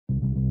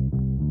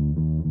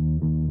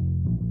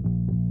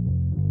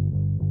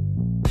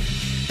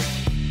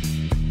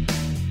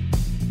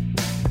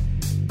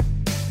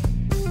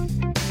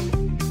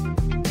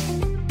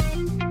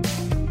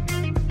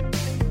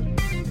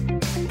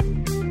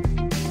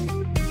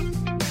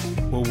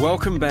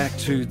Welcome back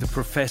to The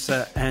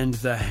Professor and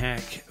the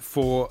Hack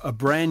for a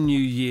brand new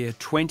year,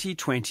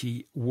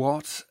 2020.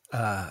 What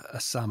a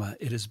summer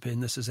it has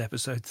been. This is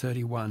episode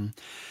 31.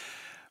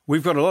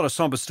 We've got a lot of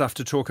somber stuff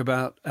to talk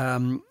about.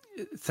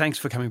 Thanks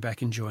for coming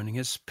back and joining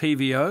us.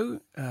 PVO,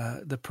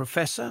 the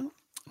Professor,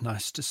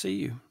 nice to see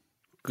you.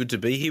 Good to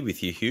be here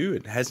with you, Hugh.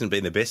 It hasn't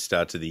been the best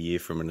start to the year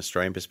from an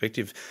Australian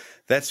perspective,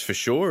 that's for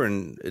sure.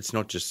 And it's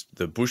not just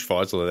the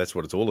bushfires, although that's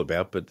what it's all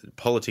about, but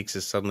politics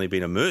has suddenly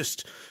been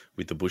immersed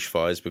with the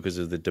bushfires because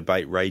of the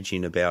debate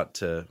raging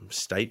about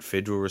state,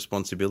 federal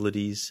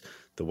responsibilities,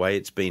 the way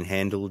it's been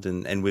handled.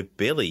 And we've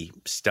barely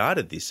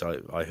started this.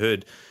 I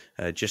heard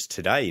just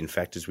today, in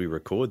fact, as we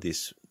record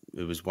this,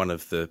 it was one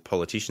of the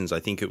politicians, I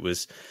think it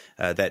was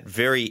that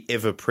very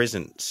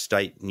ever-present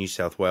state New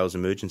South Wales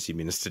Emergency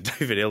Minister,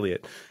 David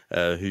Elliott,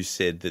 who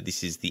said that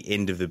this is the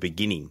end of the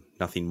beginning,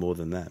 nothing more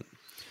than that.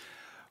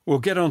 We'll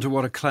get on to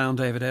what a clown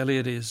David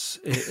Elliott is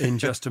in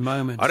just a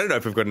moment. I don't know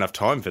if we've got enough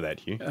time for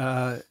that, Hugh.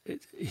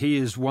 He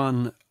is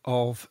one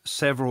of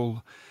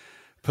several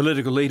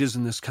political leaders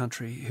in this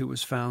country who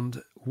was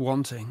found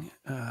wanting,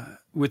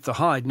 with the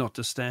hide not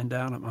to stand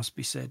down, it must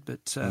be said,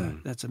 but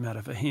that's a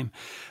matter for him.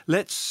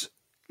 Let's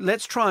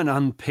try and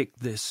unpick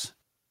this.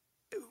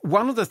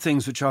 One of the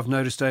things which I've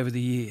noticed over the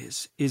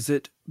years is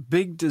that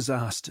big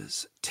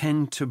disasters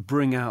tend to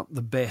bring out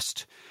the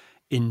best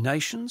in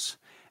nations,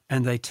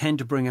 and they tend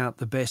to bring out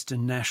the best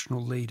in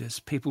national leaders.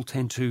 People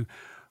tend to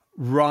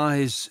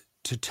rise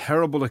to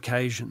terrible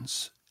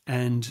occasions,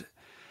 and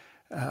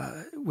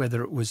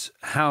whether it was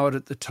Howard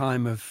at the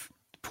time of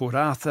Port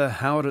Arthur,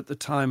 Howard at the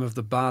time of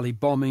the Bali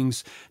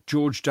bombings,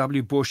 George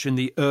W. Bush in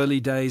the early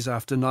days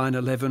after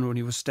 9/11 when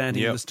he was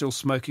standing in the still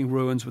smoking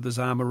ruins with his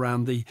arm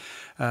around the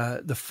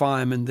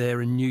firemen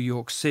there in New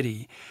York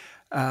City.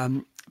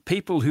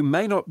 People who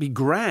may not be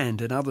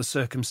grand in other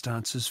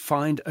circumstances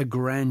find a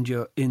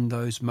grandeur in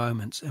those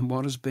moments. And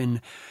what has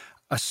been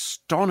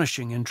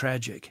astonishing and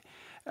tragic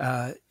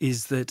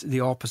is that the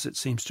opposite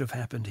seems to have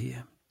happened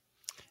here.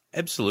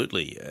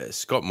 Absolutely.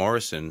 Scott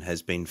Morrison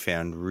has been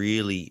found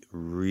really,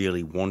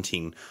 really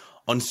wanting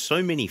on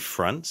so many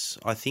fronts,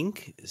 I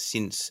think,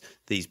 since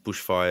these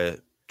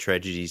bushfire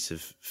tragedies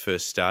have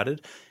first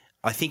started.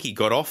 I think he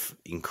got off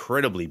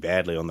incredibly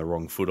badly on the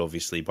wrong foot,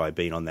 obviously, by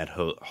being on that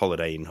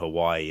holiday in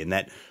Hawaii, and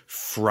that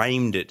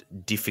framed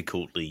it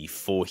difficultly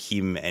for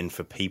him and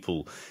for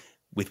people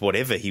with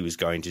whatever he was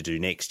going to do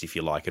next, if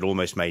you like. It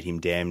almost made him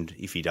damned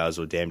if he does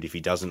or damned if he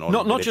doesn't.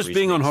 Not just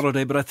being on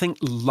holiday, but I think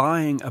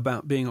lying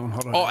about being on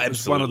holiday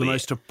is one of the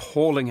most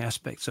appalling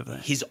aspects of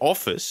that. His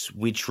office,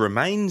 which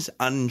remains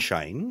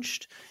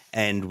unchanged,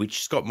 and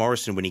which Scott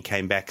Morrison, when he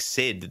came back,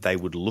 said that they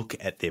would look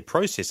at their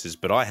processes,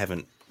 but I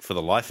haven't, for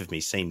the life of me,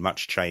 seen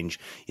much change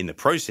in the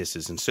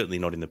processes and certainly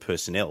not in the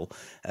personnel.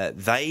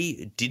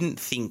 They didn't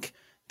think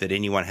that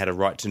anyone had a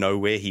right to know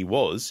where he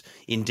was,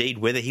 indeed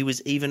whether he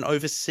was even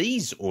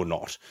overseas or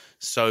not.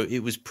 So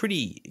it was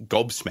pretty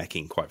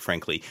gobsmacking, quite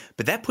frankly.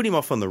 But that put him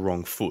off on the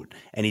wrong foot,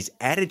 and his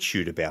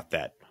attitude about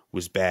that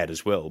was bad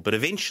as well. But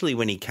eventually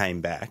when he came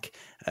back,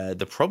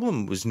 the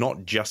problem was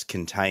not just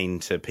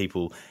contained to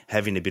people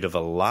having a bit of a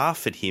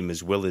laugh at him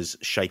as well as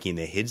shaking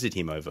their heads at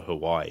him over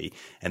Hawaii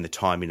and the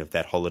timing of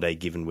that holiday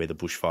given where the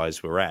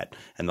bushfires were at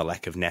and the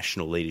lack of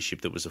national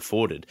leadership that was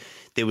afforded.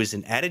 There was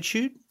an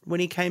attitude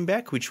when he came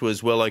back which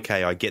was, well,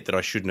 okay, I get that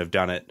I shouldn't have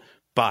done it,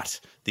 but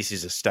this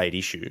is a state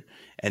issue.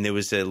 And there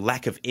was a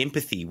lack of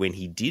empathy when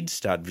he did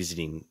start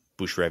visiting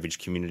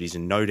bush-ravaged communities,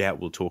 and no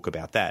doubt we'll talk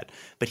about that.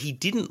 But he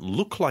didn't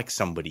look like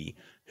somebody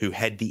who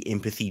had the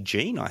empathy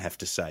gene, I have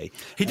to say.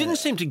 He didn't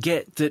seem to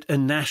get that a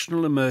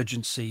national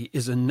emergency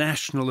is a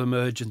national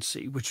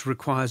emergency, which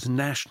requires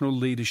national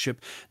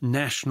leadership,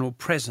 national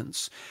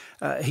presence.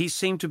 He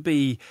seemed to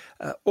be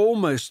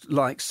almost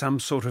like some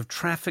sort of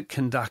traffic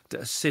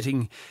conductor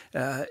sitting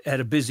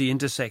at a busy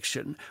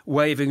intersection,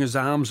 waving his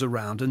arms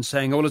around and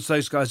saying, oh, it's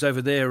those guys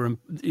over there,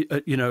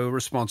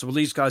 responsible.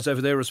 These guys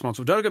over there are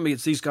responsible. Don't look at me,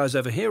 it's these guys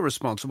over here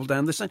responsible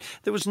down this lane.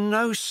 There was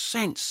no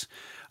sense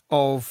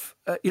of,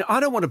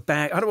 I don't want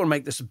to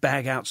make this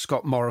bag out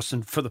Scott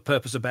Morrison for the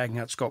purpose of bagging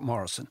out Scott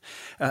Morrison.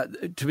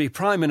 To be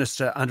Prime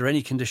Minister under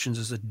any conditions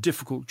is a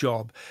difficult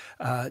job.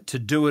 To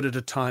do it at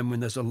a time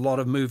when there's a lot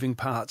of moving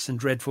parts and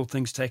dreadful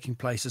things taking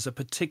place is a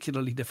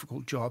particularly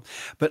difficult job.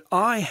 But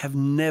I have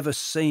never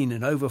seen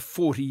in over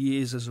 40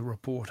 years as a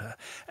reporter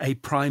a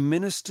Prime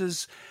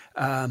Minister's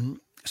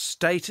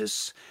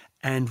status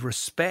and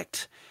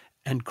respect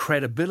and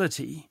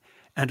credibility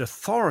and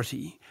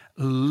authority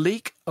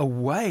leak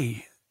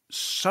away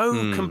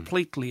so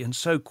completely and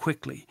so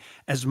quickly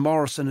as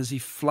Morrison as he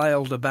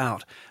flailed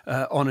about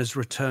on his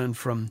return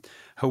from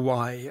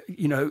Hawaii,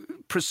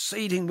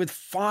 proceeding with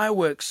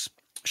fireworks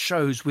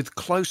shows with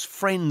close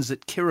friends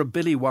at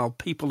Kirribilli while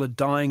people are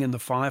dying in the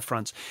fire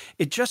fronts.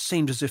 It just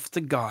seemed as if the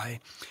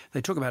guy,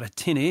 they talk about a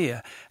tin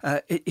ear,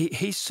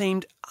 he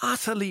seemed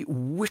utterly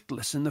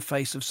witless in the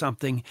face of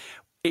something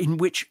in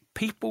which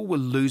people were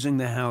losing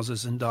their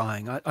houses and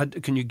dying.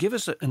 Can you give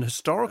us an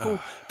historical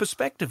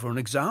perspective or an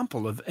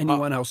example of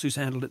anyone else who's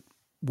handled it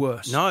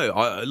worse.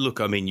 No, look,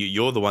 I mean,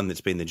 you're the one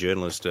that's been the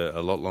journalist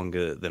a lot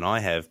longer than I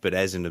have, but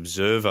as an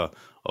observer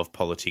of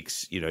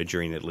politics,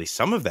 during at least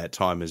some of that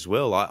time as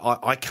well,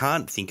 I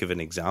can't think of an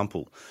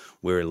example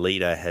where a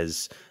leader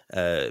has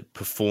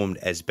performed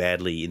as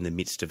badly in the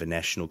midst of a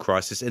national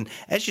crisis. And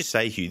as you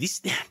say, Hugh,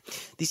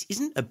 this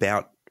isn't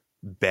about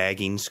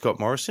bagging Scott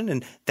Morrison,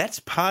 and that's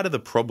part of the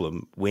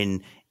problem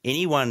when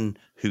anyone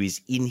who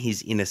is in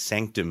his inner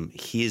sanctum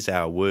hears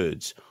our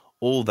words.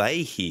 All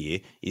they hear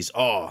is,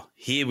 oh,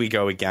 here we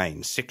go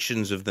again,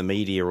 sections of the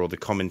media or the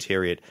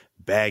commentariat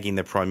bagging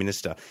the Prime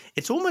Minister.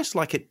 It's almost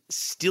like it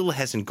still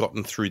hasn't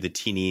gotten through the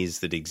tin ears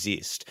that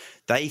exist.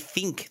 They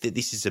think that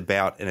this is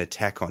about an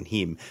attack on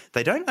him.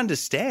 They don't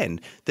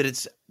understand that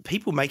it's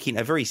people making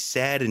a very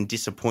sad and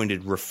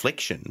disappointed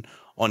reflection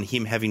on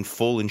him having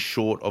fallen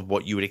short of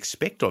what you would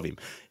expect of him.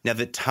 Now,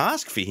 the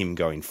task for him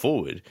going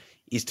forward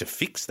is to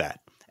fix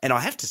that. And I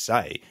have to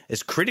say,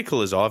 as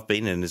critical as I've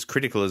been and as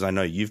critical as I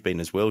know you've been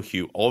as well,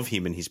 Hugh, of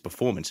him and his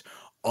performance,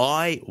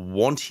 I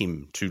want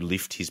him to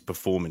lift his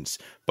performance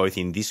both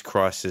in this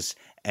crisis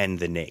and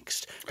the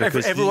next.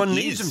 Because everyone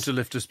needs him to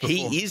lift his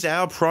performance. He is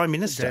our Prime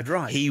Minister. Dead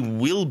right. He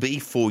will be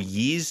for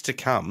years to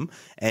come,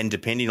 and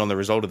depending on the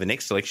result of the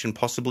next election,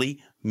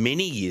 possibly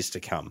many years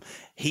to come.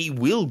 He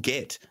will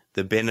get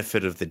the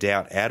benefit of the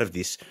doubt out of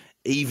this,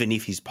 even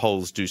if his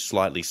polls do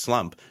slightly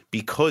slump,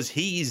 because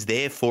he is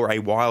there for a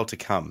while to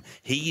come.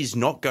 He is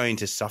not going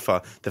to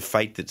suffer the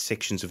fate that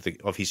sections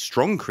of his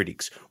strong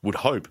critics would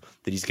hope,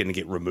 that he's going to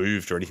get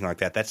removed or anything like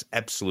that. That's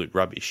absolute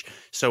rubbish.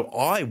 So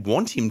I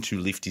want him to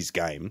lift his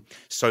game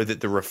so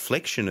that the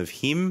reflection of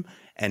him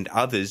and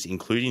others,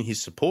 including his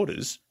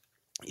supporters,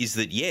 is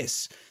that,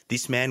 yes,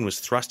 this man was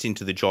thrust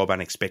into the job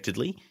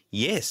unexpectedly.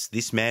 Yes,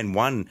 this man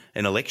won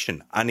an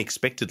election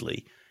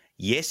unexpectedly.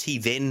 Yes, he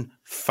then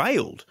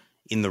failed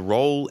in the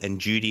role and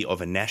duty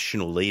of a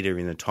national leader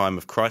in a time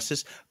of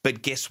crisis.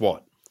 But guess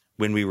what?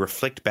 When we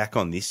reflect back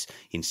on this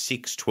in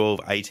 6, 12,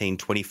 18,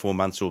 24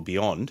 months or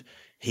beyond,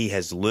 he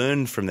has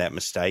learned from that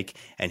mistake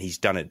and he's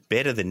done it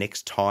better the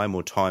next time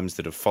or times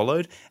that have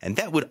followed. And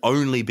that would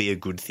only be a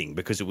good thing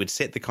because it would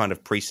set the kind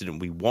of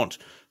precedent we want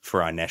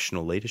for our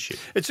national leadership.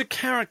 It's a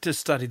character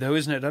study, though,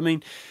 isn't it? I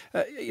mean,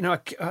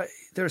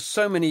 there are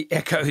so many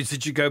echoes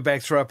that you go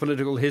back through our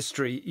political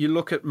history. You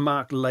look at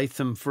Mark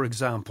Latham, for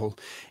example,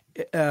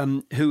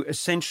 who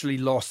essentially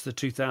lost the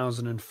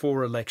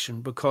 2004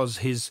 election because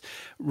his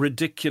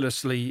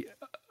ridiculously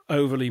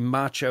overly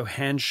macho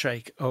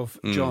handshake of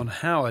John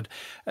Howard.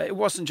 It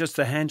wasn't just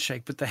the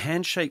handshake, but the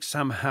handshake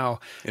somehow...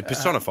 It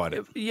personified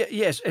it.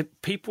 Yes.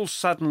 People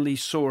suddenly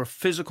saw a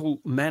physical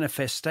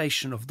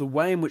manifestation of the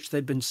way in which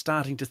they'd been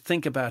starting to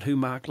think about who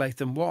Mark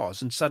Latham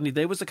was. And suddenly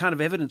there was the kind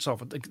of evidence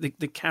of it.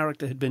 The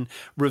character had been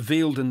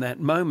revealed in that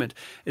moment.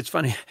 It's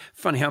funny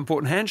how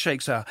important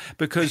handshakes are,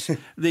 because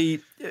the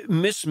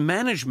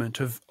mismanagement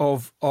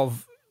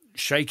of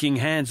shaking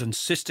hands,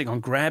 insisting on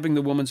grabbing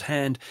the woman's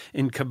hand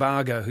in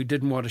Cobargo who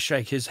didn't want to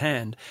shake his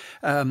hand.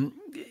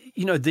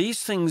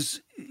 These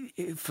things,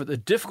 for the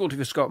difficulty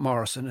for Scott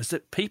Morrison, is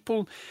that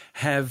people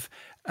have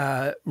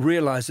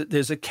realised that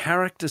there's a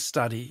character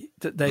study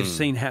that they've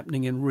seen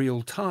happening in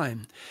real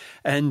time.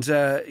 And,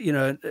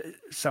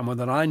 someone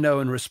that I know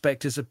and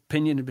respect his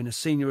opinion, had been a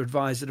senior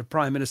advisor to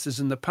prime ministers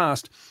in the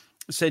past,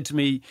 said to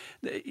me,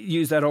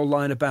 use that old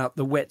line about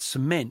the wet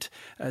cement,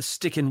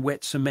 stick in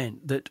wet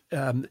cement, that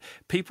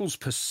people's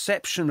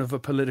perception of a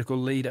political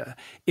leader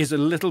is a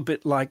little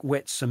bit like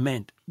wet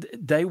cement.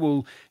 They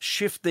will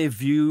shift their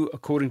view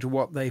according to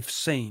what they've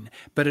seen,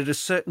 but at a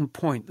certain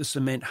point the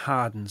cement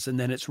hardens and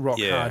then it's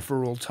rock hard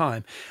for all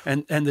time.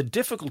 And the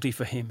difficulty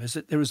for him is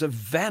that there is a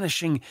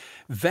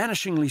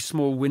vanishingly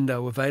small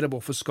window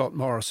available for Scott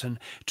Morrison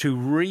to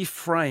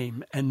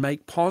reframe and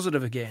make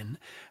positive again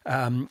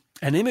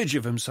an image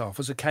of himself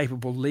as a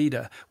capable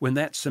leader when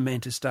that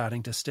cement is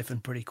starting to stiffen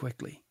pretty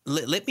quickly.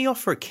 Let me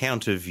offer a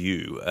counter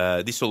view.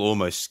 This will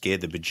almost scare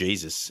the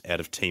bejesus out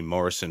of Team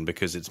Morrison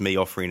because it's me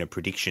offering a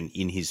prediction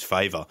in his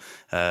favour.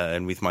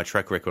 And with my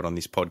track record on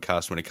this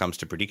podcast, when it comes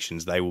to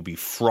predictions, they will be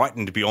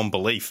frightened beyond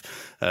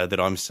belief that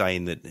I'm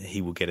saying that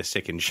he will get a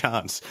second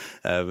chance,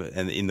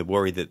 and in the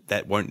worry that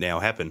that won't now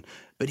happen.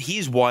 But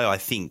here's why I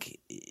think,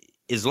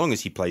 as long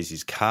as he plays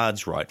his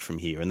cards right from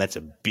here, and that's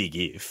a big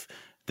if,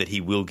 that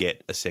he will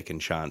get a second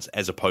chance,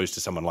 as opposed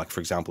to someone like,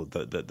 for example,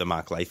 the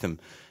Mark Latham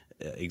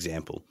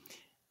example.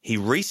 He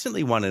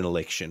recently won an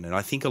election, and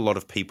I think a lot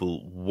of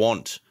people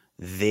want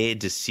their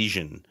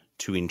decision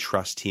to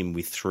entrust him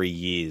with 3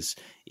 years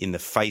in the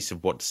face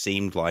of what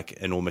seemed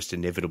like an almost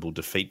inevitable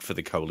defeat for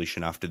the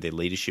coalition after their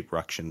leadership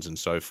ructions and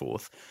so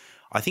forth.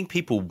 I think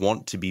people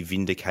want to be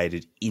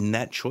vindicated in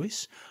that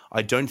choice.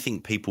 I don't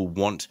think people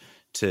want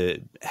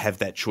to have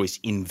that choice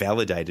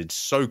invalidated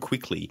so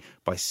quickly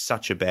by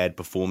such a bad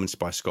performance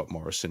by Scott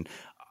Morrison.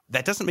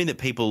 That doesn't mean that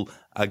people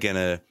are going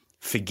to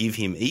forgive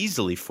him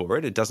easily for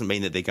it. It doesn't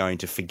mean that they're going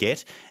to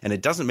forget, and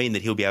it doesn't mean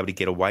that he'll be able to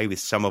get away with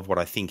some of what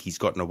I think he's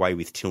gotten away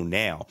with till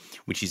now,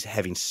 which is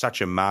having such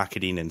a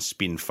marketing and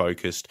spin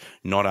focused,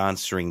 not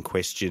answering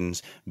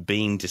questions,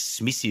 being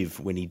dismissive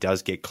when he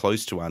does get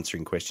close to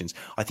answering questions.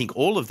 I think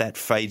all of that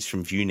fades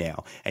from view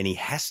now, and he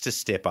has to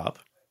step up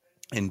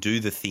and do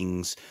the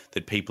things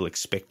that people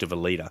expect of a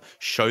leader.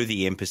 Show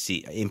the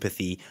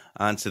empathy,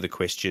 answer the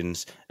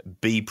questions,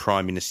 be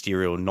prime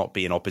ministerial, not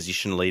be an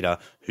opposition leader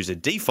who's a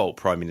default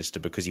prime minister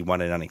because he won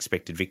an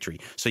unexpected victory.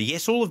 So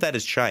yes, all of that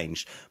has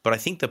changed, but I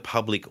think the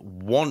public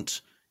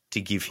want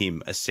to give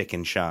him a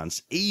second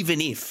chance,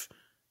 even if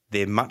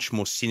they're much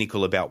more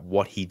cynical about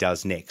what he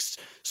does next.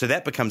 So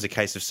that becomes a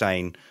case of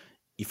saying,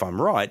 if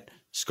I'm right,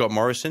 Scott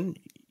Morrison,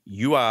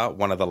 you are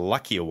one of the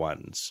luckier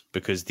ones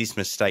because this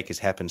mistake has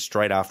happened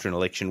straight after an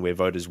election where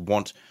voters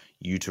want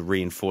you to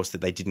reinforce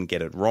that they didn't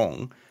get it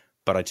wrong.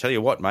 But I tell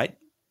you what, mate,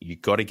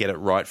 you've got to get it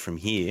right from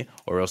here,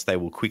 or else they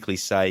will quickly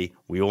say,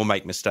 we all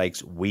make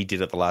mistakes. We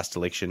did at the last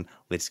election.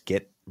 Let's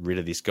get rid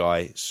of this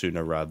guy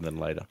sooner rather than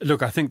later.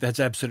 Look, I think that's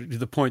absolutely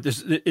the point.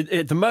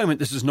 At the moment,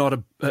 this is not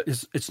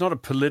it's not a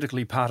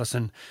politically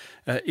partisan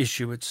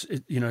issue.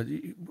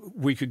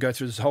 We could go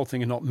through this whole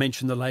thing and not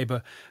mention the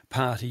Labor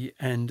Party,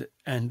 and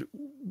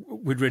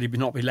we'd really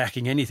not be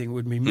lacking anything.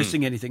 We'd be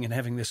missing anything in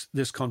having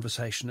this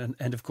conversation.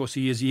 And of course,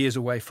 he is years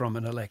away from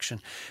an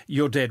election.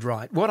 You're dead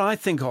right. What I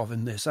think of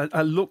in this,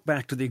 I look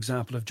back to the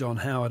example of John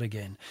Howard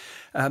again.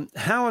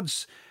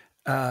 Howard's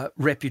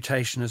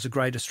reputation as a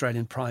great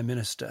Australian Prime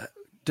Minister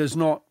does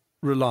not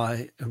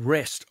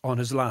rest on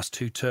his last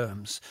two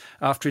terms.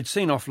 After he'd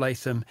seen off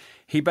Latham,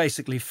 he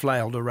basically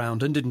flailed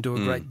around and didn't do a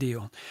great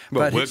deal.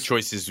 Well, work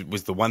choices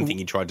was the one thing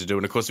he tried to do,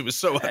 and of course it was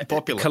so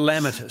unpopular.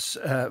 Calamitous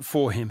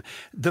for him.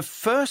 The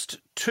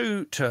first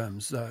two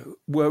terms, though,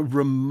 were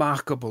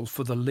remarkable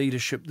for the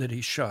leadership that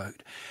he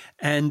showed.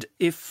 And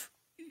if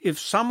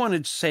someone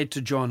had said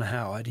to John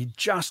Howard, he'd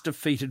just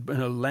defeated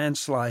in a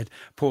landslide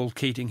Paul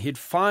Keating, he'd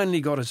finally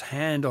got his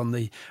hand on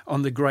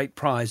the great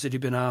prize that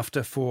he'd been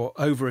after for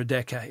over a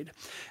decade.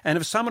 And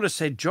if someone had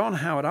said, John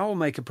Howard, I will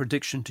make a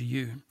prediction to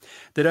you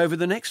that over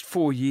the next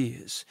 4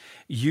 years,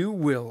 you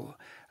will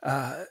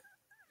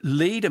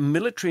lead a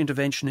military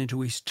intervention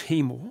into East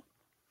Timor,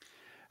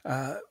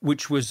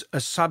 which was a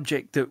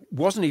subject that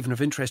wasn't even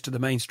of interest to the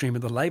mainstream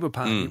of the Labor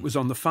Party. It was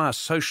on the far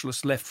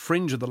socialist left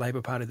fringe of the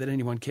Labor Party that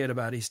anyone cared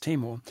about East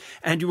Timor.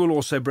 And you will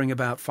also bring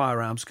about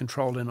firearms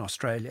control in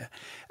Australia.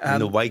 In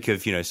the wake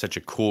of, such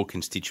a core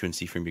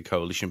constituency from your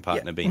coalition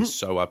partner being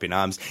so up in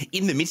arms,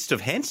 in the midst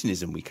of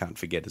Hansonism, we can't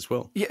forget as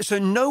well. Yeah, so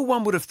no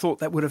one would have thought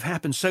that would have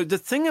happened. So the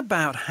thing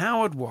about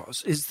Howard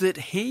is that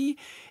he,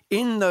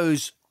 in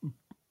those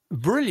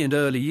brilliant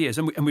early years,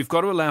 and we've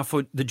got to allow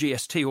for the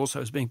GST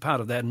also as being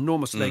part of that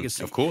enormous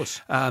legacy. Of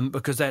course.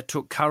 Because that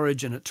took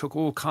courage and it took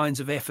all kinds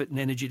of effort and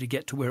energy to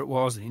get to where it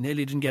was, and he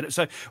nearly didn't get it.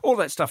 So all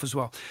that stuff as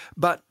well.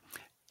 But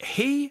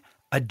he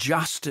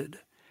adjusted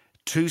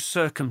to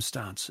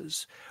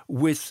circumstances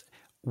with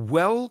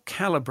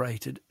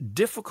well-calibrated,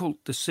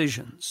 difficult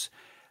decisions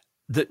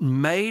that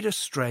made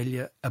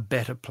Australia a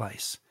better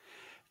place.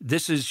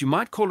 This is, you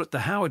might call it the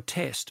Howard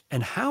test,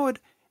 and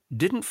Howard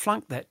didn't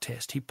flunk that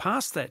test. He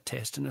passed that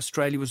test, and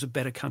Australia was a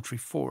better country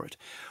for it.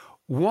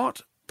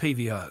 What,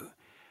 PVO,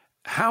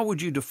 how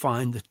would you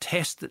define the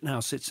test that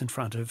now sits in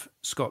front of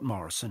Scott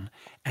Morrison,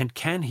 and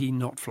can he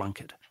not flunk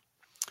it?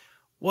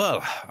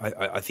 Well,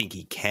 I think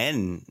he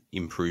can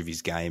improve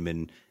his game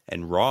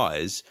and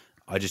rise.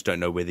 I just don't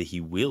know whether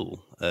he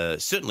will.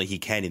 Certainly he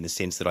can, in the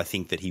sense that I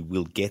think that he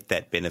will get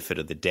that benefit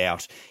of the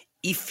doubt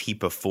if he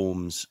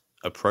performs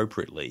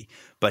appropriately,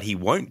 but he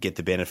won't get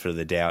the benefit of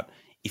the doubt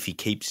if he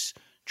keeps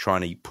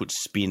trying to put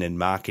spin and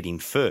marketing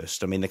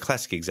first. I mean, the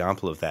classic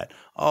example of that,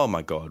 oh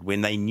my God,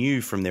 when they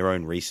knew from their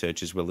own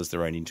research as well as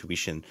their own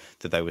intuition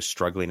that they were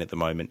struggling at the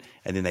moment,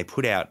 and then they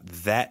put out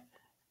that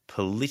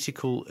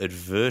political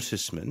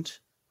advertisement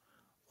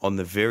on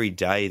the very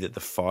day that the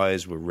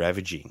fires were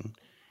ravaging,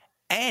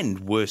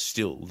 and worse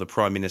still, the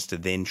Prime Minister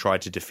then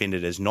tried to defend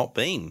it as not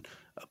being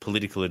a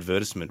political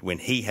advertisement when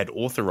he had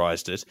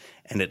authorised it,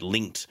 and it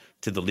linked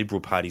to the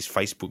Liberal Party's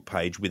Facebook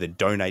page with a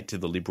donate to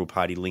the Liberal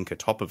Party link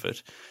atop of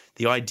it.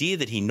 The idea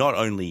that he not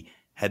only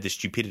had the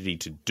stupidity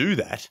to do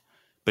that,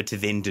 but to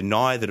then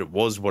deny that it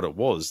was what it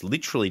was,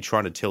 literally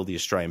trying to tell the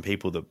Australian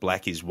people that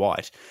black is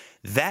white,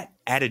 that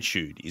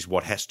attitude is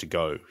what has to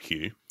go,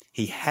 Hugh.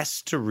 He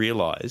has to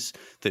realise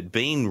that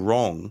being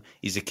wrong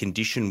is a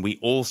condition we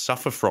all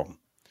suffer from.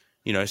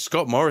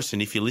 Scott Morrison,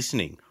 if you're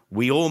listening,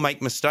 we all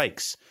make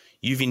mistakes.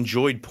 You've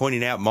enjoyed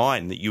pointing out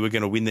mine that you were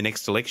going to win the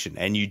next election,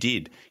 and you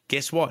did.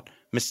 Guess what?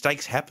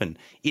 mistakes happen.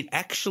 It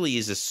actually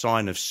is a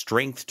sign of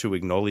strength to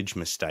acknowledge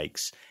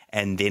mistakes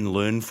and then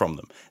learn from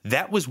them.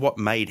 That was what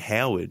made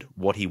Howard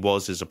what he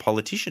was as a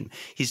politician.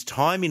 His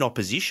time in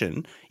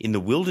opposition in the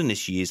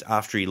wilderness years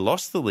after he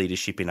lost the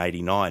leadership in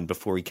 89,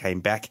 before he came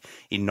back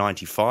in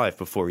 95,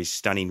 before his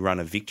stunning run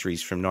of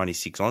victories from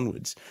 96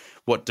 onwards,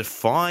 what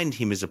defined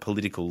him as a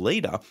political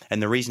leader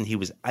and the reason he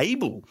was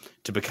able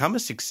to become a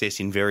success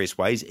in various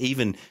ways,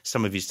 even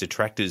some of his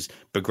detractors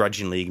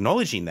begrudgingly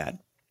acknowledging that,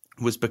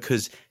 was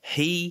because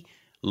he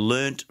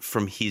learnt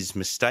from his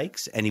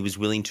mistakes and he was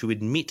willing to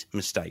admit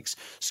mistakes.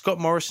 Scott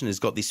Morrison has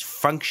got this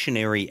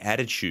functionary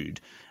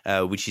attitude,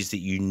 which is that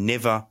you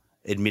never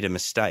admit a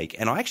mistake.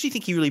 And I actually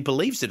think he really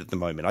believes it at the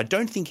moment. I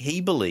don't think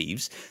he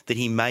believes that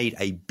he made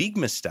a big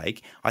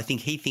mistake. I think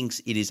he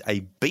thinks it is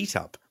a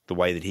beat-up, the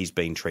way that he's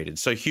been treated.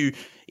 So, Hugh,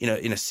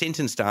 in a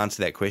sentence to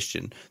answer that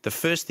question, the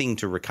first thing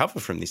to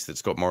recover from this that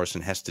Scott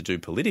Morrison has to do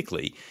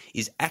politically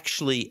is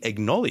actually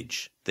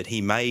acknowledge that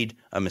he made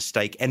a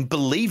mistake and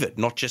believe it,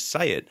 not just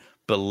say it,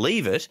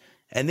 believe it,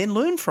 and then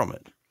learn from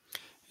it.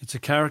 It's a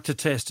character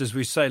test, as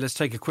we say. Let's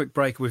take a quick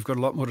break. We've got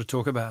a lot more to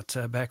talk about.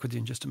 Back with you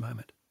in just a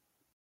moment.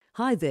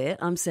 Hi there,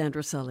 I'm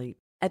Sandra Sully.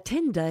 At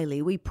 10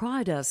 Daily, we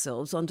pride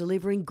ourselves on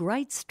delivering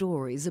great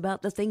stories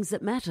about the things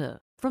that matter.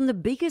 From the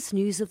biggest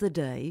news of the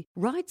day,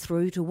 right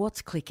through to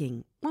what's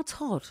clicking, what's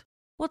hot,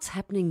 what's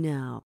happening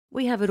now.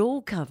 We have it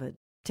all covered.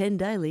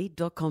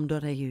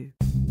 10daily.com.au.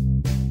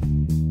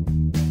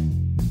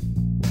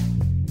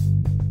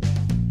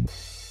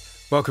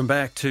 Welcome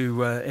back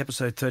to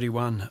episode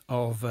 31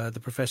 of The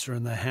Professor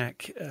and the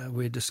Hack.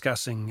 We're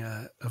discussing,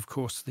 of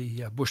course,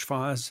 the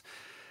bushfires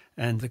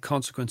and the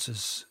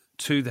consequences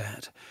to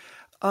that.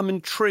 I'm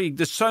intrigued.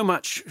 There's so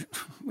much,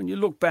 when you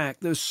look back,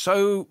 there's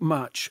so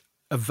much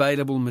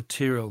available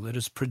material that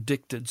has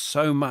predicted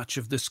so much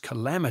of this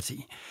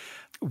calamity.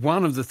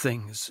 One of the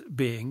things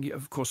being,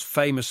 of course,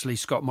 famously,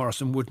 Scott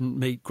Morrison wouldn't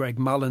meet Greg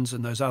Mullins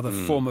and those other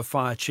former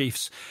fire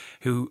chiefs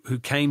who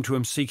came to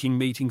him seeking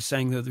meetings,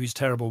 saying that there was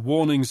terrible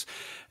warnings.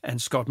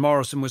 And Scott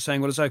Morrison was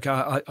saying, well, it's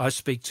okay, I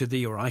speak to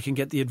thee, or I can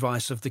get the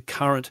advice of the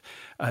current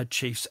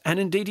chiefs. And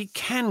indeed, he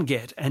can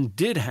get and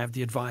did have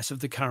the advice of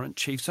the current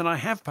chiefs. And I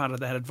have part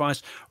of that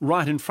advice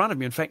right in front of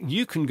me. In fact,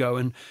 you can go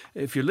and,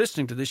 if you're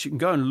listening to this, you can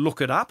go and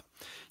look it up.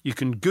 You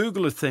can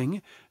Google a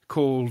thing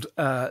called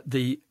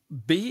the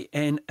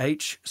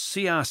bnhcrc.com.au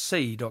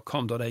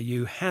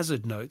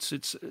hazard notes.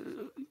 It's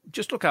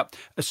just look up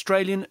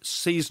Australian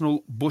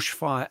Seasonal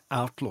Bushfire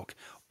Outlook,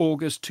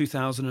 August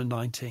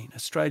 2019.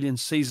 Australian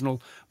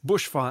Seasonal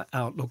Bushfire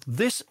Outlook.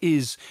 This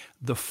is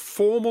the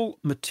formal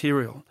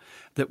material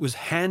that was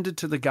handed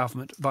to the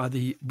government by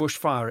the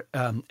bushfire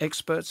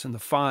experts and the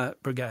fire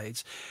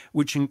brigades,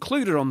 which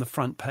included on the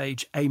front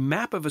page a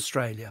map of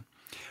Australia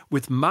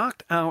with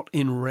marked out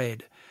in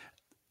red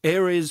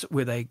areas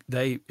where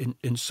they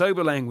in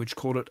sober language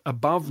call it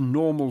above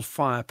normal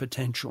fire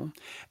potential.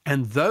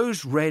 And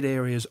those red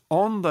areas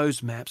on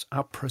those maps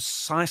are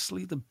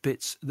precisely the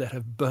bits that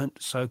have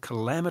burnt so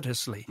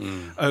calamitously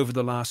over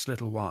the last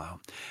little while.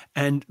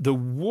 And the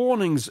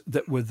warnings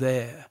that were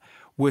there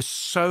were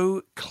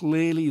so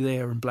clearly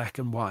there in black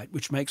and white,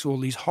 which makes all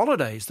these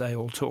holidays they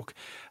all took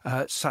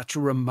such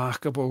a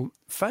remarkable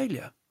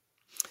failure.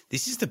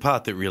 This is the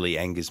part that really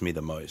angers me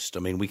the most. I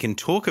mean, we can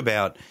talk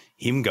about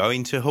him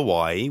going to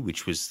Hawaii,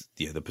 which was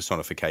the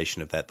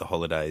personification of that, the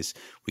holidays.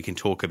 We can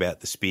talk about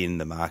the spin,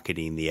 the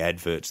marketing, the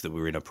adverts that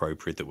were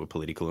inappropriate, that were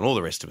political, and all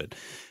the rest of it.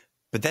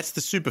 But that's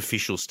the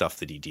superficial stuff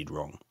that he did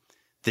wrong.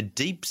 The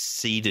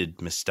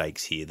deep-seated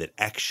mistakes here that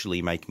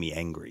actually make me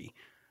angry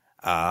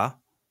are,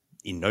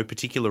 in no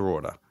particular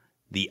order,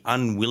 the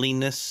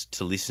unwillingness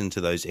to listen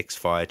to those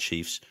ex-fire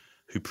chiefs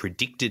who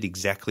predicted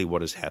exactly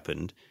what has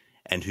happened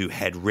and who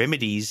had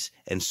remedies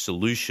and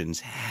solutions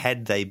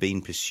had they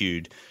been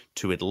pursued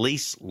to at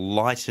least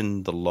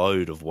lighten the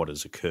load of what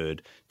has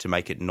occurred to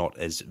make it not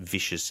as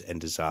vicious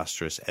and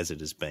disastrous as it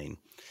has been.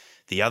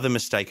 The other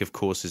mistake, of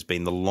course, has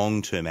been the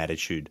long-term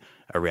attitude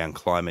around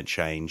climate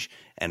change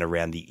and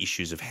around the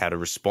issues of how to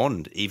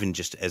respond, even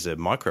just as a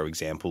micro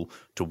example,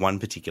 to one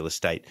particular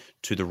state,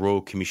 to the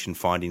Royal Commission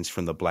findings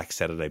from the Black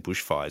Saturday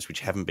bushfires, which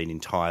haven't been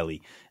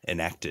entirely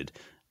enacted.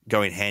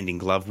 Going hand in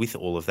glove with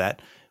all of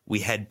that, we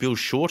had Bill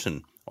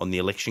Shorten on the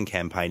election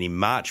campaign in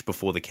March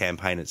before the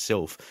campaign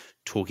itself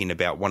talking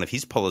about one of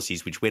his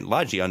policies, which went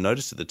largely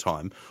unnoticed at the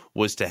time,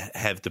 was to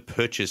have the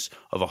purchase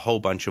of a whole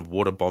bunch of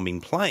water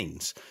bombing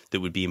planes that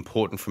would be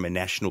important from a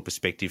national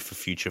perspective for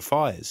future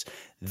fires.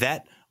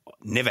 That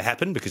never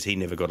happened because he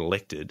never got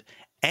elected.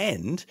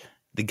 And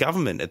the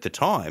government at the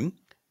time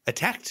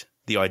attacked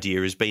the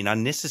idea as being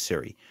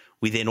unnecessary.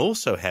 We then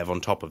also have on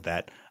top of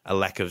that a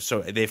lack of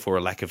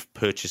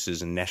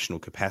purchases and national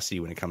capacity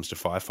when it comes to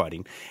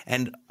firefighting.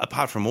 And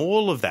apart from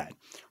all of that,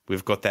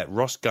 we've got that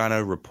Ross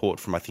Garnaut report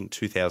from I think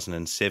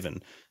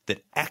 2007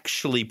 that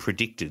actually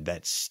predicted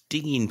that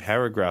stinging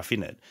paragraph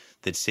in it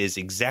that says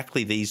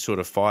exactly these sort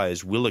of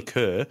fires will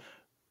occur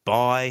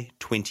by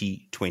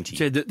 2020.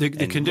 So the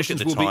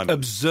conditions will be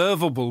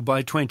observable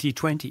by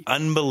 2020.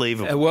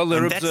 Unbelievable. Well,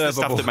 they're and observable. That's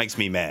the stuff that makes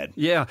me mad.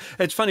 Yeah,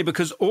 it's funny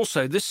because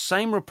also this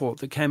same report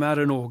that came out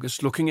in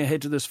August looking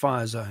ahead to this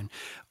fire zone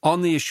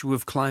on the issue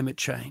of climate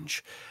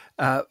change,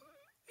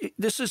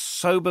 this is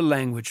sober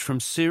language from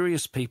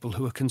serious people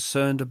who are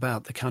concerned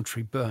about the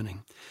country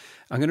burning.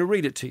 I'm going to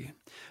read it to you.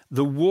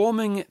 The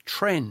warming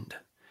trend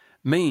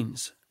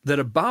means that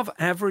above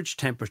average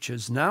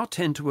temperatures now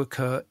tend to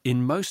occur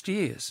in most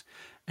years,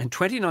 and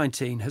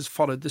 2019 has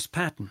followed this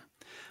pattern.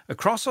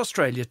 Across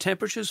Australia,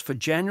 temperatures for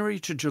January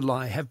to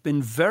July have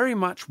been very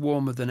much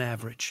warmer than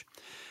average.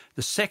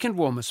 The second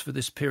warmest for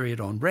this period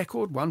on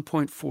record,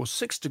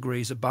 1.46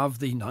 degrees above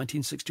the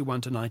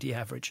 1961 to 90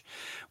 average,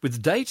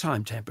 with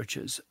daytime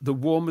temperatures the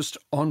warmest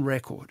on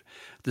record.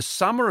 The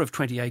summer of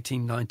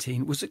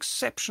 2018-19 was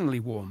exceptionally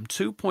warm,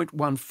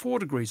 2.14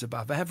 degrees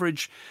above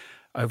average,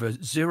 over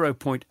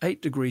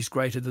 0.8 degrees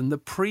greater than the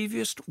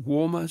previous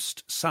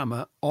warmest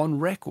summer on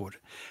record.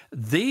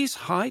 These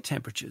high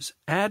temperatures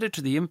added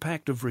to the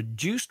impact of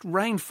reduced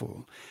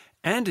rainfall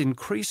and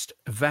increased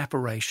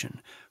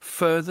evaporation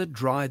further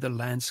dry the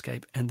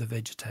landscape and the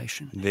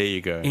vegetation. There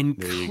you go. In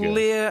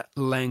clear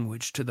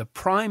language to the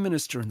Prime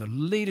Minister and the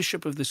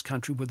leadership of this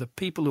country were the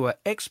people who are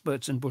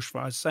experts in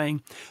bushfires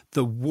saying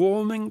the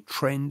warming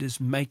trend is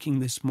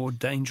making this more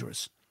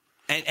dangerous.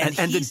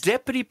 And the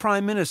Deputy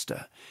Prime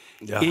Minister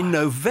in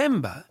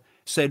November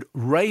said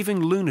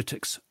raving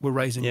lunatics were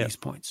raising these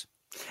points.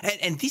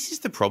 And this is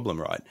the problem,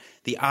 right?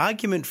 The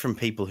argument from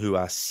people who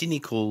are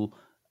cynical,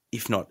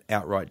 if not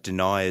outright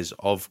deniers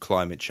of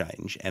climate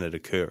change and it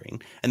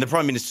occurring, and the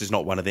Prime Minister's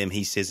not one of them,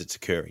 he says it's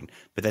occurring,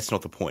 but that's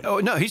not the point. Oh,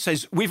 no, he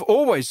says we've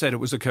always said it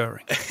was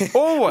occurring.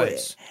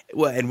 Always.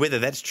 Well, and whether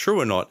that's true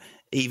or not,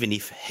 even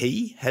if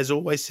he has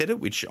always said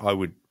it, which I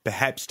would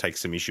perhaps take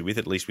some issue with,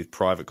 at least with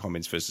private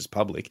comments versus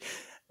public,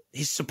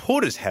 his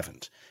supporters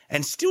haven't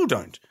and still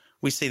don't.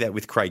 We see that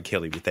with Craig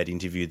Kelly, with that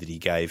interview that he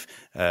gave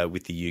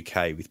with the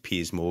UK, with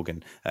Piers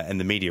Morgan and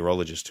the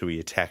meteorologist who he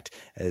attacked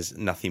as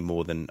nothing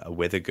more than a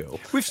weather girl.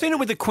 We've seen it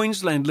with the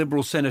Queensland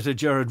Liberal Senator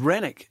Gerard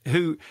Rennick,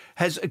 who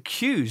has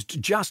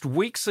accused just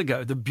weeks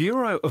ago the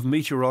Bureau of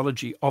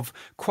Meteorology of,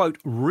 quote,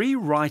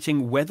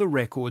 rewriting weather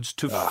records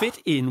to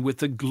fit in with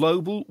the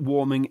global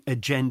warming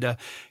agenda,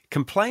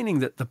 complaining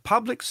that the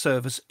public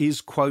service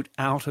is, quote,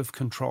 out of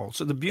control.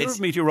 So the Bureau of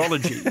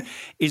Meteorology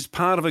is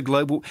part of a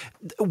global...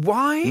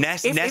 Why?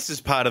 NASA's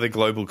part of the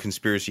global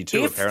conspiracy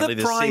too, apparently.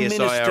 The Prime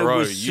Minister CSIRO,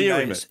 was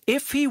serious,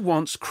 if he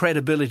wants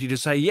credibility to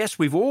say, yes,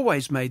 we've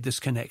always made this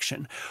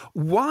connection,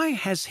 why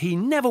has he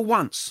never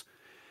once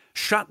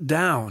shut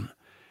down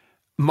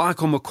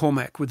Michael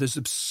McCormack with his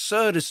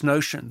absurdist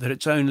notion that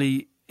it's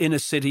only inner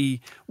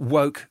city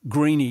woke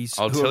greenies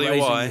who are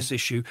raising this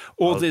issue,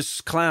 or this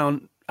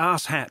clown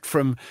asshat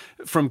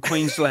from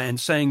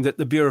Queensland saying that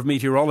the Bureau of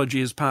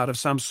Meteorology is part of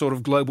some sort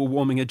of global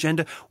warming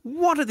agenda?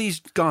 What are these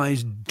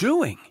guys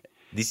doing?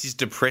 This is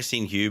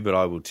depressing, Hugh, but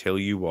I will tell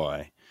you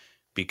why.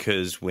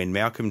 Because when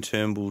Malcolm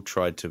Turnbull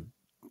tried to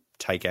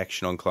take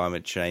action on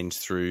climate change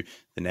through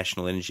the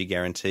National Energy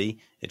Guarantee,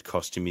 it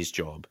cost him his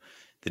job.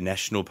 The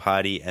National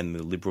Party and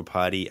the Liberal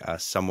Party are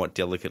somewhat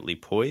delicately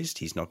poised.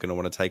 He's not going to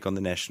want to take on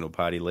the National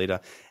Party leader.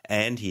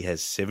 And he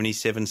has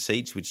 77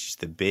 seats, which is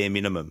the bare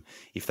minimum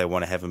if they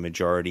want to have a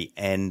majority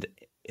and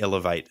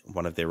elevate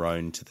one of their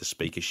own to the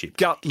speakership.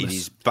 Gutless. It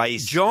is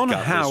base, John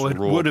gutless, Howard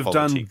raw would have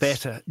politics. done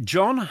better.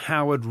 John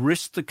Howard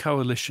risked the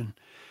coalition.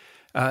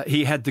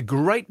 He had the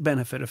great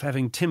benefit of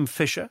having Tim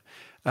Fischer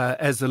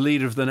as the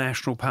leader of the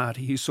National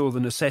Party. He saw the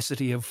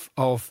necessity of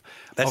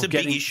that's a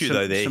big issue,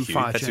 though. There,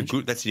 Hugh.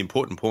 Hugh. That's an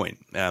important point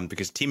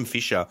because Tim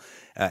Fischer,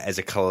 as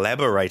a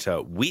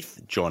collaborator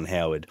with John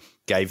Howard,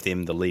 gave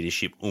them the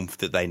leadership oomph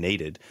that they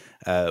needed,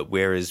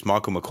 whereas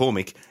Michael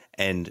McCormack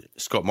and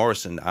Scott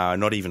Morrison are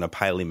not even a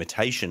pale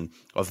imitation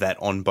of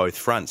that on both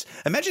fronts.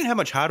 Imagine how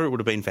much harder it would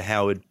have been for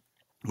Howard.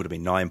 It would have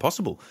been nigh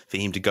impossible for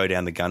him to go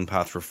down the gun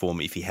path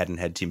reform if he hadn't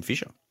had Tim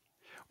Fischer.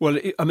 Well,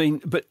 I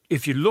mean, but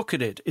if you look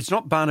at it, it's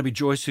not Barnaby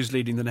Joyce who's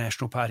leading the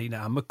National Party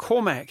now.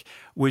 McCormack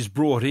was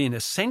brought in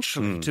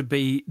essentially to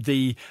be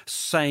the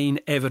sane,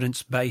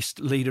 evidence-based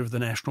leader of the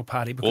National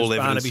Party because all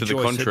Barnaby to the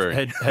Joyce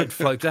contrary. had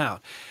fluked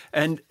out.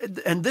 And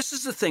this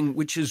is the thing,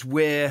 which is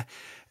where,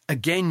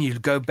 again, you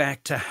go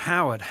back to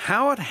Howard.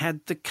 Howard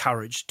had the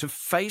courage to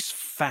face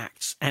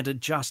facts and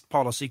adjust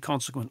policy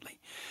consequently.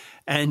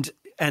 And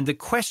the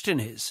question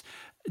is,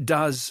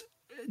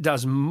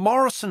 does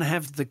Morrison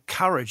have the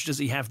courage? Does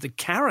he have the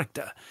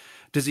character?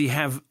 Does he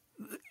have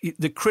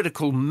the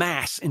critical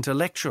mass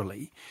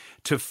intellectually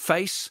to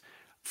face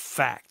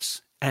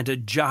facts and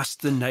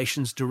adjust the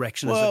nation's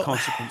direction as a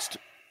consequence?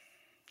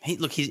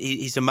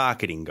 He's a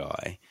marketing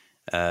guy.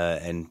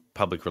 And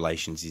public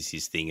relations is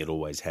his thing. It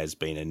always has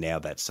been. And now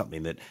that's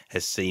something that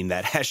has seen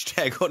that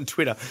hashtag on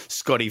Twitter,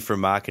 Scotty from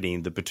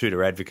marketing. The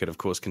Batuta Advocate, of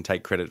course, can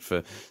take credit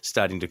for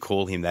starting to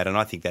call him that. And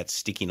I think that's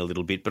sticking a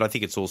little bit, but I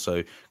think it's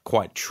also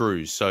quite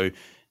true. So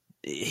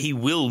he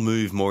will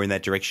move more in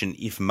that direction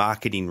if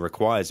marketing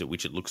requires it,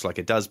 which it looks like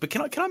it does. But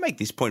can I make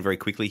this point very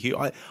quickly,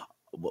 Hugh?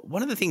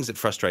 one of the things that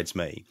frustrates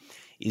me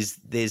is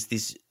there's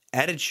this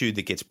attitude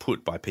that gets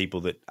put by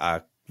people that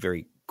are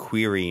very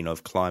querying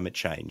of climate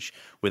change,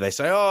 where they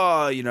say,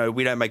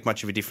 we don't make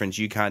much of a difference.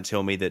 You can't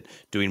tell me that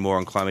doing more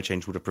on climate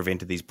change would have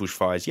prevented these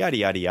bushfires, yada,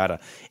 yada, yada.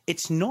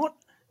 It's not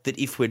that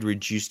if we'd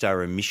reduced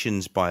our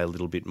emissions by a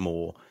little bit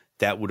more,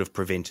 that would have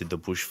prevented the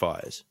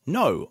bushfires.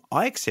 No,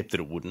 I accept that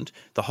it wouldn't.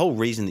 The whole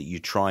reason that you're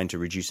trying to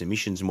reduce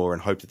emissions more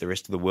and hope that the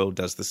rest of the world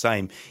does the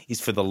same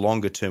is for the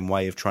longer term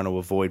way of trying to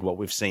avoid what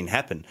we've seen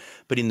happen.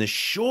 But in the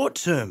short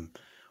term,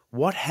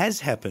 what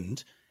has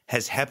happened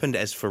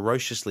as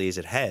ferociously as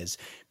it has,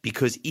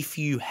 because if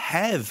you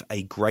have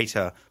a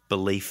greater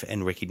belief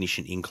and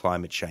recognition in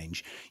climate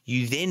change,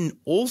 you then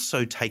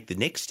also take the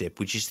next step,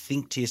 which is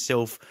think to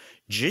yourself,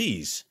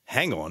 geez,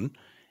 hang on,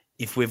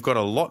 if we've got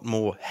a lot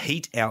more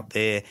heat out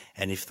there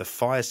and if the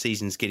fire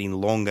season's getting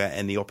longer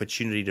and the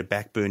opportunity to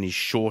backburn is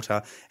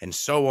shorter and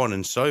so on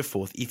and so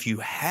forth, if you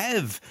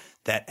have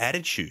that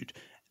attitude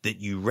that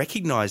you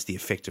recognise the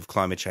effect of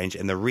climate change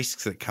and the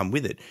risks that come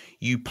with it,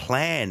 you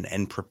plan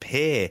and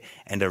prepare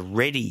and are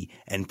ready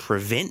and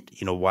prevent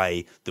in a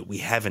way that we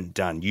haven't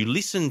done. You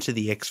listen to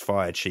the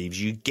ex-fire chiefs,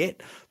 you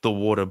get the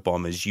water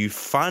bombers, you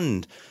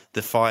fund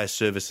the fire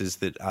services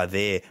that are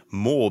there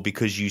more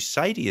because you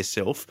say to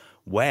yourself,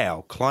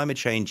 wow, climate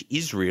change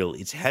is real,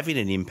 it's having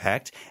an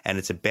impact, and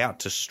it's about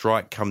to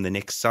strike come the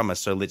next summer,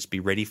 so let's be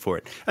ready for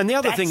it. And the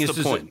other thing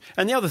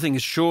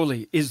is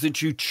surely is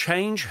that you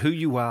change who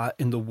you are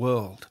in the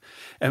world.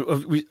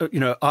 And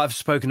I've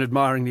spoken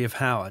admiringly of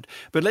Howard,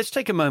 but let's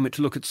take a moment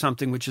to look at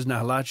something which is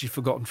now largely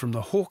forgotten from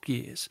the Hawke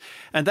years,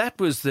 and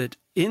that was that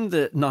in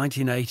the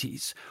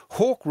 1980s,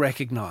 Hawke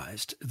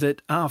recognised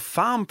that our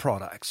farm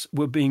products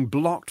were being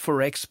blocked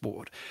for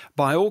export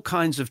by all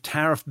kinds of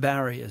tariff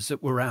barriers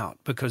that were out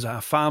because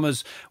our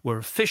farmers were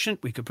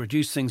efficient, we could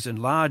produce things in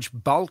large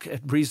bulk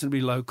at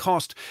reasonably low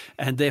cost,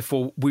 and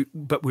therefore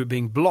we're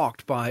being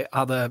blocked by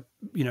other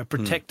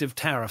protective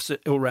tariffs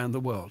all around the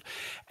world.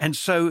 And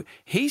so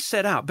he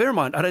set out, bear in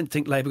mind, I don't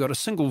think Labor got a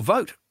single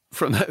vote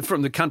from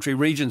the country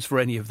regions for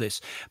any of this.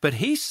 But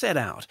he set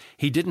out,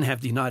 he didn't have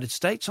the United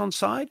States on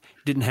side,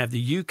 didn't have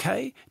the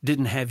UK,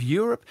 didn't have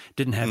Europe,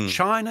 didn't have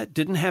China,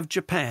 didn't have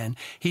Japan.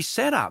 He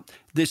set up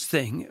this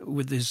thing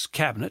with his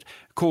cabinet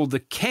called the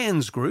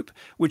Cairns Group,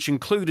 which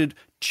included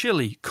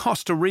Chile,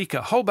 Costa Rica,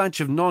 a whole bunch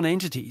of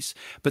non-entities.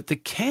 But the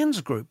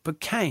Cairns Group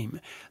became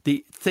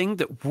the thing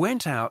that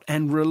went out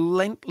and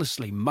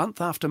relentlessly, month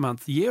after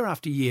month, year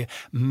after year,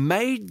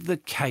 made the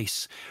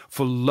case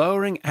for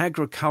lowering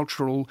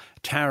agricultural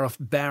tariff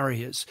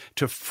barriers,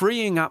 to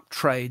freeing up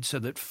trade so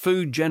that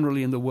food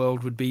generally in the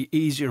world would be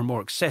easier and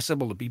more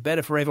accessible. It'd be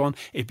better for everyone.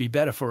 It'd be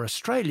better for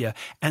Australia.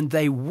 And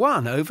they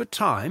won over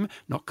time,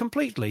 not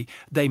completely.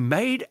 They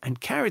made and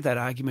carried that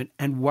argument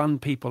and won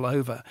people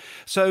over.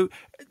 So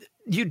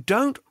you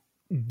don't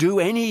do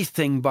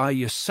anything by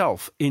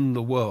yourself in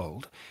the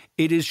world.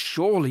 It is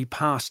surely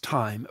past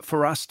time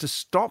for us to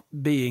stop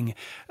being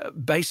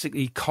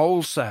basically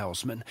coal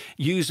salesmen,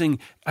 using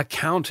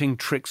accounting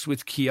tricks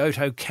with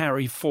Kyoto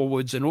carry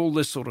forwards and all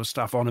this sort of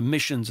stuff on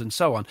emissions and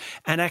so on,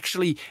 and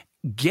actually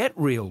get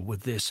real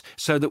with this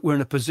so that we're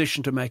in a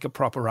position to make a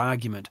proper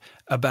argument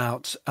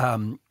about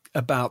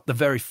the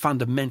very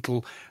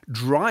fundamental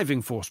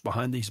driving force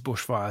behind these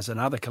bushfires and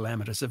other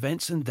calamitous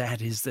events, and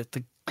that is that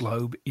the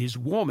globe is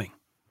warming.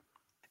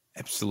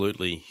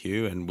 Absolutely,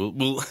 Hugh, and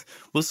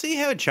we'll see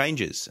how it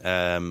changes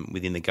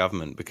within the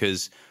government,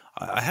 because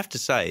I have to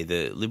say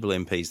the Liberal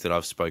MPs that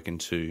I've spoken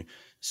to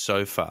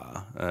so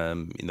far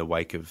in the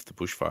wake of the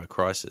bushfire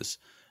crisis,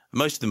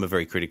 most of them are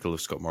very critical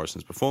of Scott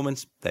Morrison's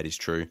performance. That is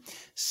true.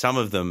 Some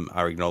of them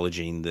are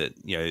acknowledging that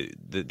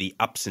the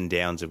ups and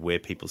downs of where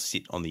people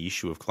sit on the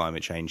issue of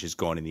climate change has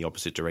gone in the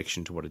opposite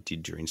direction to what it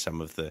did during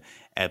some of the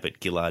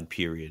Abbott-Gillard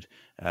period,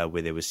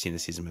 where there was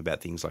cynicism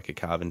about things like a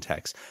carbon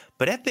tax.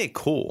 But at their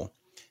core,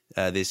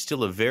 there's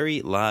still a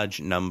very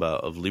large number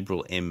of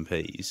Liberal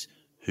MPs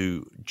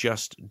who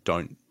just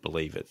don't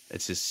believe it.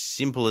 It's as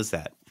simple as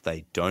that.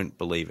 They don't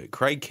believe it.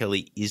 Craig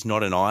Kelly is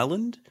not an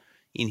island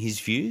in his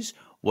views.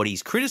 What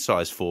he's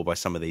criticised for by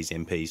some of these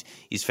MPs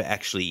is for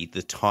actually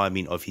the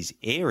timing of his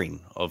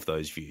airing of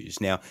those views.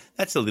 Now,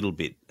 that's a little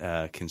bit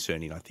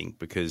concerning, I think,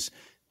 because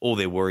all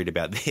they're worried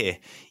about there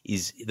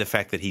is the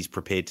fact that he's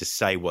prepared to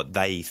say what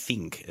they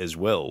think as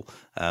well,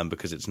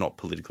 because it's not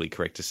politically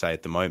correct to say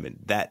at the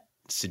moment. That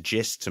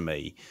suggests to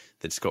me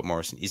that Scott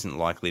Morrison isn't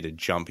likely to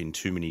jump in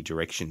too many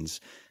directions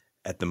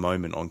at the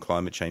moment on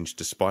climate change,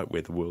 despite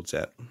where the world's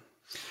at.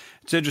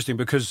 It's interesting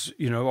because,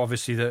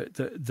 obviously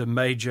the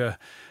major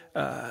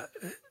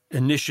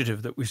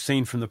initiative that we've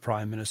seen from the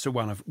Prime Minister,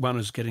 one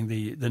is getting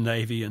the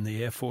Navy and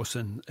the Air Force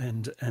and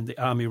the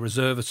Army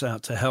reservists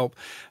out to help.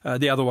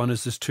 The other one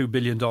is this $2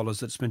 billion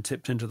that's been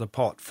tipped into the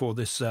pot for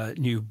this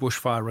new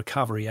bushfire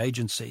recovery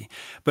agency.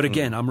 But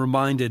again, I'm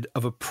reminded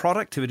of a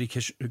Productivity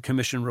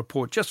Commission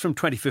report just from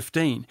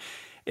 2015.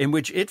 in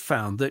which it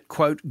found that,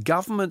 quote,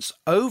 governments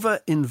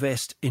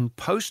overinvest in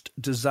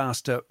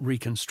post-disaster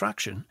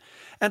reconstruction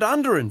and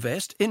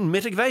underinvest in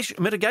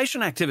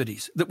mitigation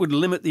activities that would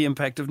limit the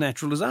impact of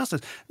natural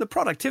disasters. The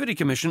Productivity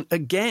Commission,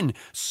 again,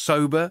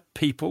 sober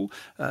people,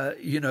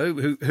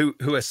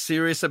 who are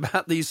serious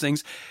about these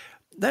things,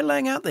 they're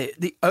laying out there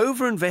the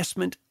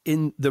overinvestment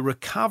in the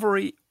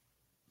recovery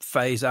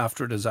phase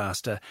after a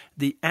disaster,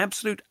 the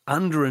absolute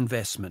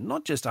underinvestment,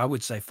 not just, I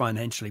would say,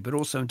 financially, but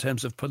also in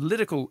terms of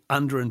political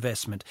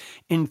underinvestment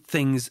in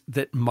things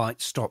that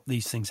might stop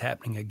these things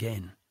happening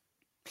again.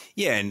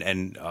 Yeah,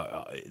 and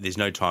there's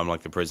no time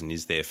like the present,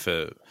 is there,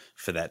 for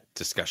that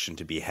discussion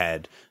to be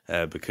had,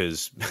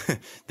 because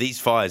these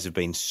fires have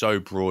been so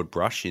broad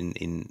brush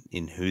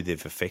in who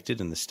they've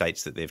affected and the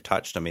states that they've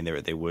touched. I mean, they're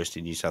at their worst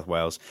in New South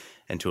Wales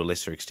and to a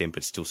lesser extent,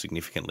 but still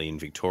significantly in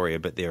Victoria.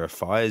 But there are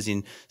fires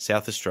in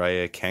South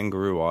Australia,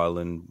 Kangaroo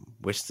Island,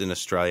 Western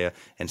Australia,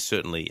 and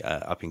certainly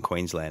up in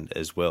Queensland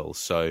as well.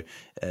 So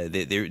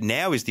there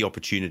now is the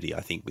opportunity,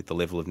 I think, with the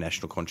level of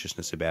national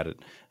consciousness about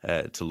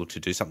it, to look to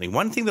do something.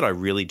 One thing that I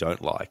really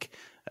don't like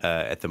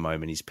at the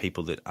moment is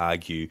people that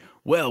argue,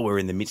 well, we're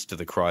in the midst of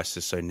the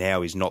crisis, so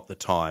now is not the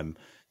time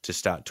to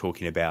start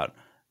talking about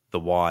the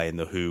why and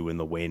the who and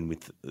the when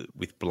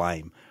with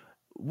blame.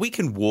 We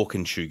can walk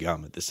and chew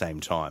gum at the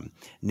same time.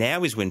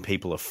 Now is when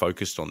people are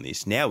focused on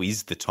this. Now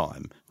is the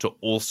time to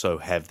also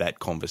have that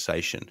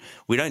conversation.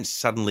 We don't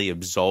suddenly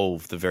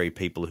absolve the very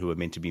people who are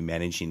meant to be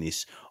managing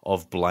this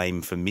of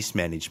blame for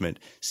mismanagement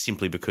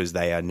simply because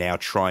they are now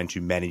trying to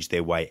manage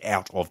their way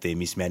out of their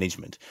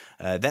mismanagement.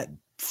 That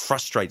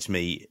frustrates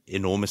me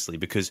enormously,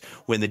 because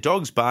when the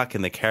dogs bark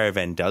and the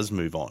caravan does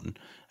move on,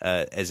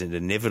 as it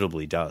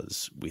inevitably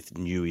does with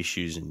new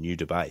issues and new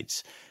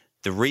debates,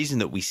 the reason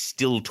that we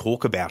still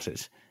talk about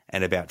it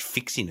and about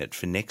fixing it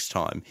for next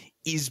time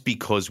is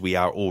because we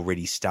are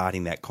already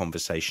starting that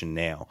conversation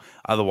now.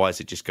 Otherwise,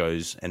 it just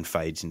goes and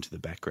fades into the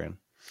background.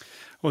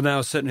 Well, now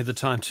is certainly the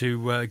time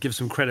to give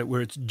some credit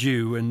where it's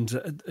due,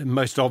 and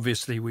most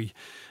obviously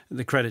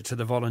the credit to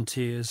the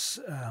volunteers,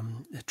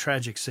 the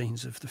tragic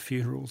scenes of the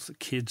funerals, the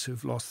kids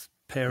who've lost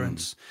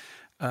parents,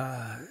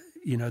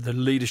 the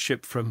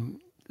leadership from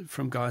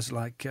guys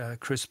like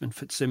Crispin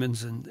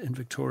Fitzsimmons in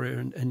Victoria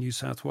and New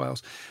South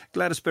Wales.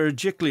 Gladys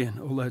Berejiklian,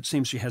 although it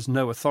seems she has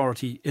no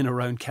authority in her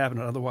own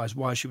cabinet, otherwise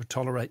why she would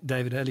tolerate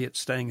David Elliott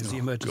staying as the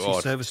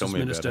Emergency Services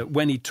Minister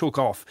when he took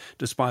off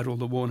despite all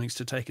the warnings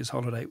to take his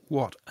holiday.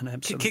 What an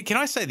absolute... Can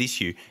I say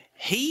this, Hugh?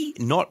 He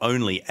not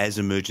only, as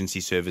Emergency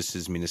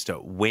Services Minister,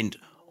 went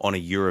on a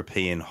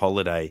European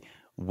holiday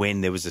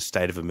when there was a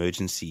state of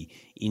emergency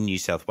in New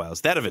South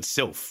Wales. That of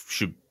itself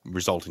should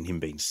result in him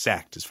being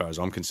sacked, as far as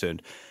I'm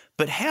concerned.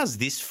 But how's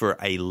this for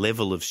a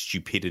level of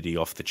stupidity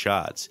off the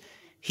charts?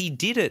 He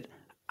did it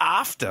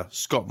after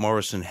Scott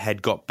Morrison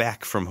had got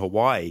back from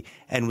Hawaii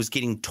and was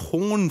getting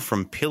torn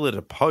from pillar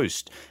to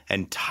post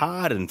and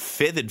tarred and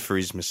feathered for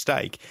his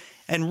mistake.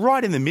 And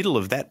right in the middle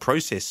of that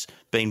process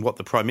being what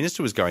the Prime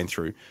Minister was going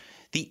through,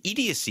 the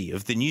idiocy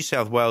of the New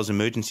South Wales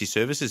Emergency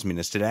Services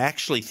Minister to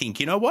actually think,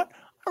 you know what?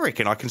 I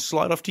reckon I can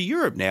slide off to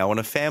Europe now on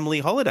a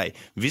family holiday,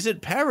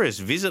 visit Paris,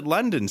 visit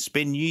London,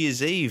 spend New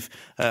Year's Eve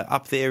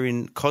up there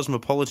in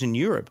cosmopolitan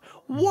Europe.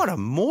 What a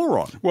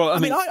moron. Well,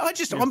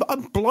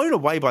 I'm blown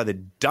away by the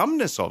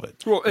dumbness of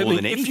it. Well,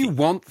 if you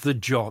want the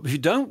job, if you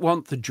don't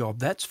want the job,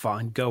 that's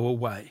fine, go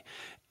away.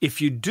 If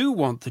you do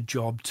want the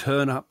job,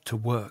 turn up to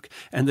work.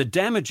 And the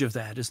damage of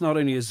that is not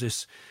only has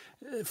this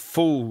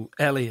fool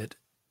Elliott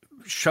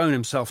shown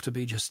himself to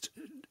be just...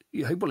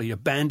 Well, he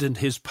abandoned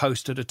his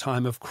post at a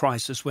time of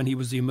crisis when he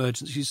was the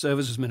Emergency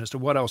Services Minister.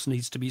 What else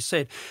needs to be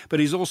said? But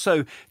he's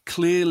also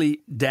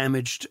clearly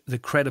damaged the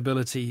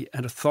credibility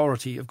and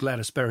authority of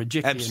Gladys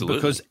Berejiklian. Absolutely.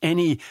 Because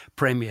any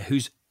Premier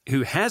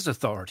who has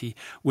authority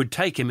would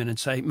take him in and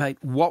say, mate,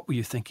 what were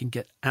you thinking?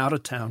 Get out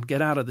of town.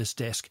 Get out of this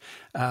desk.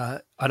 I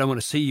don't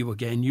want to see you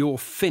again. You're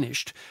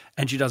finished.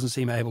 And she doesn't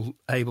seem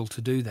able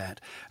to do that.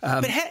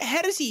 But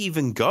how does he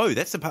even go?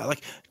 That's the part.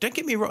 Like, don't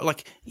get me wrong.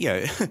 Like,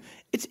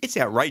 it's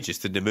outrageous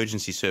that an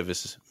emergency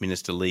service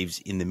minister leaves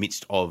in the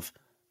midst of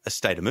a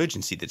state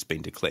emergency that's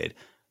been declared.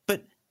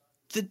 But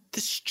the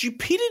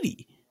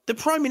stupidity. The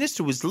Prime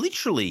Minister was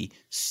literally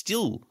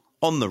still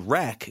on the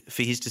rack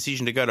for his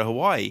decision to go to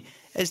Hawaii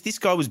as this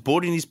guy was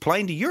boarding his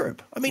plane to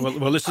Europe. I mean,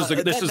 well, this is the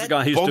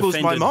guy who's boggles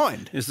defended. My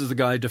mind. This is the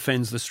guy who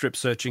defends the strip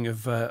searching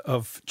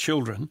of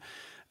children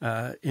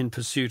in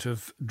pursuit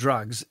of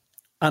drugs.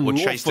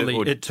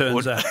 Unlawfully, it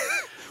turns out.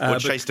 Or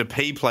chased a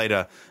P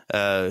plater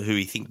who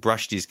he think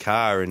brushed his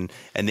car and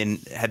then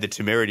had the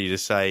temerity to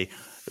say,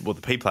 well,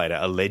 the P plater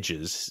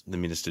alleges, the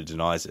minister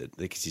denies it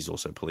because he's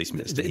also a police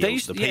minister.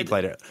 The P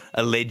plater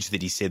alleged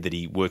that he said that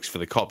he works for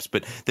the cops,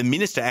 but the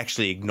minister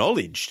actually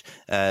acknowledged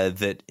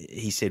that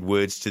he said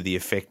words to the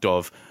effect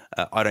of,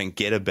 I don't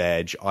get a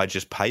badge, I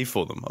just pay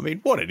for them. I mean,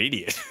 what an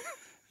idiot.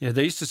 Yeah,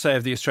 they used to say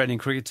of the Australian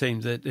cricket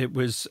team that it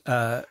was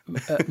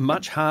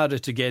much harder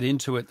to get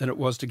into it than it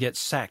was to get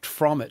sacked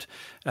from it.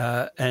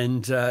 Lots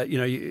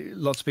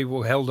of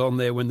people held on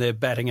there when their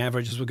batting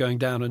averages were going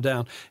down and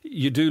down.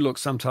 You do look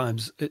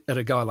sometimes at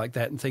a guy like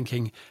that and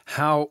thinking,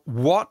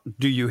 what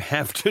do you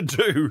have to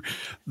do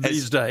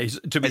these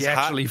days to be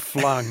actually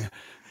flung?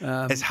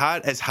 As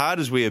hard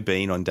as we have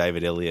been on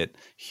David Elliott,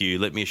 Hugh,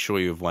 let me assure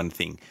you of one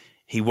thing.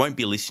 He won't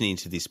be listening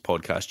to this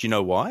podcast. Do you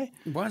know why?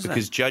 Why is that?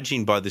 Because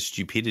judging by the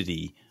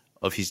stupidity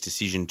of his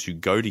decision to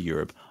go to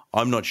Europe,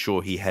 I'm not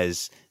sure he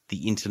has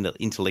the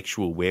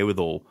intellectual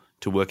wherewithal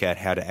to work out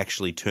how to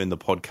actually turn the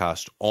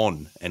podcast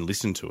on and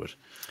listen to it.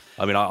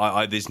 I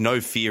mean, there's no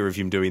fear of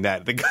him doing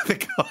that. The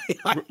guy,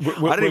 I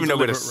don't even know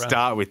where to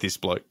start with this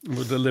bloke.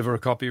 We'll deliver a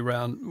copy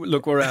round.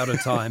 Look, we're out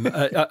of time.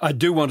 I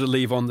do want to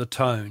leave on the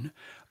tone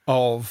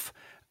of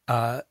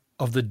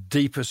the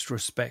deepest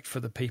respect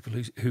for the people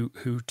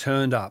who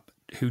turned up,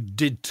 who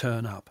did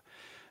turn up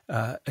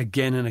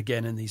again and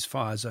again in these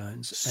fire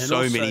zones. And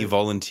so many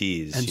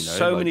volunteers. And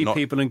so many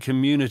people in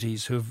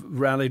communities who've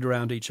rallied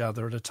around each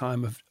other at a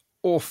time of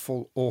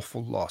awful,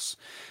 awful loss.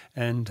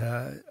 And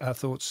our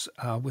thoughts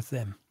are with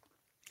them.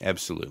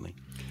 Absolutely.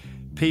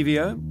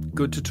 PVO,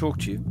 good to talk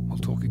to you. We'll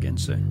talk again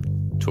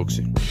soon. Talk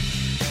soon.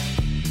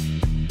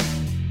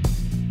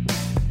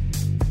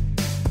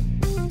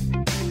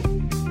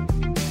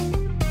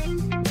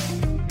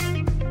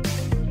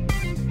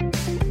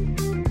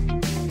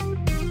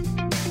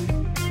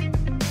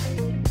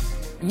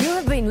 You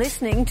have been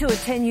listening to a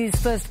 10 News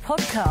First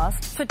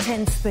podcast for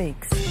 10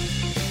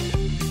 Speaks.